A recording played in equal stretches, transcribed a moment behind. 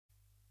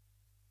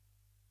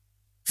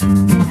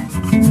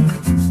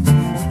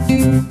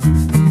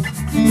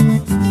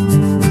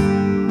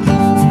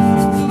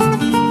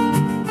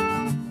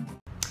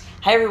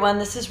Hi everyone,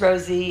 this is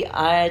Rosie.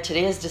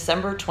 Today is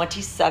December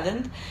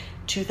 27th,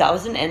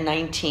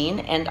 2019,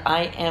 and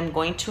I am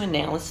going to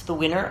announce the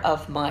winner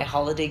of my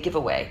holiday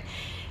giveaway.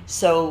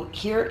 So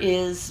here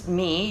is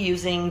me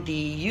using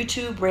the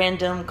YouTube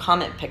random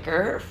comment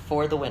picker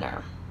for the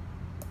winner.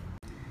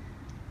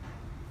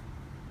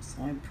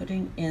 So I'm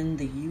putting in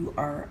the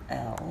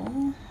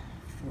URL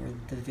for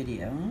the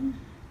video.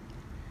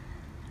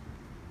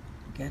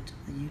 Get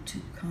the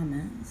YouTube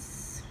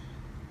comments.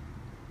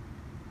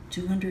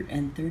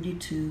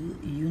 232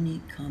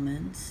 unique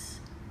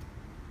comments.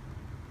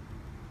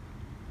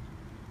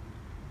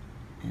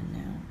 And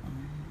now I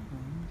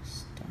will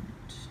start.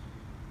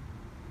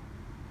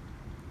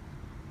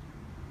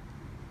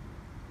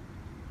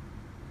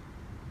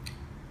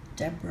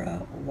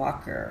 Deborah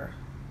Walker.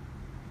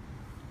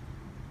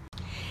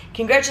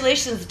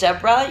 Congratulations,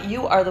 Deborah.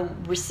 You are the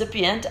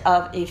recipient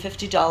of a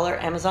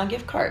 $50 Amazon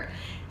gift card.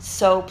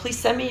 So please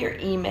send me your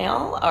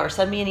email, or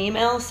send me an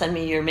email, send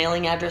me your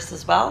mailing address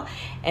as well,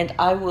 and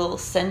I will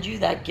send you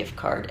that gift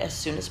card as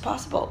soon as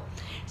possible.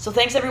 So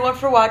thanks everyone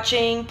for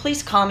watching.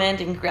 Please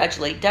comment and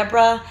congratulate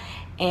Deborah,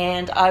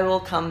 and I will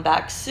come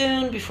back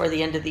soon before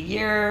the end of the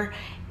year,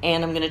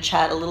 and I'm going to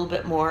chat a little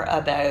bit more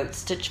about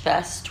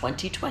StitchFest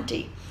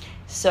 2020.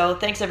 So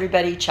thanks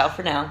everybody. Ciao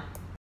for now.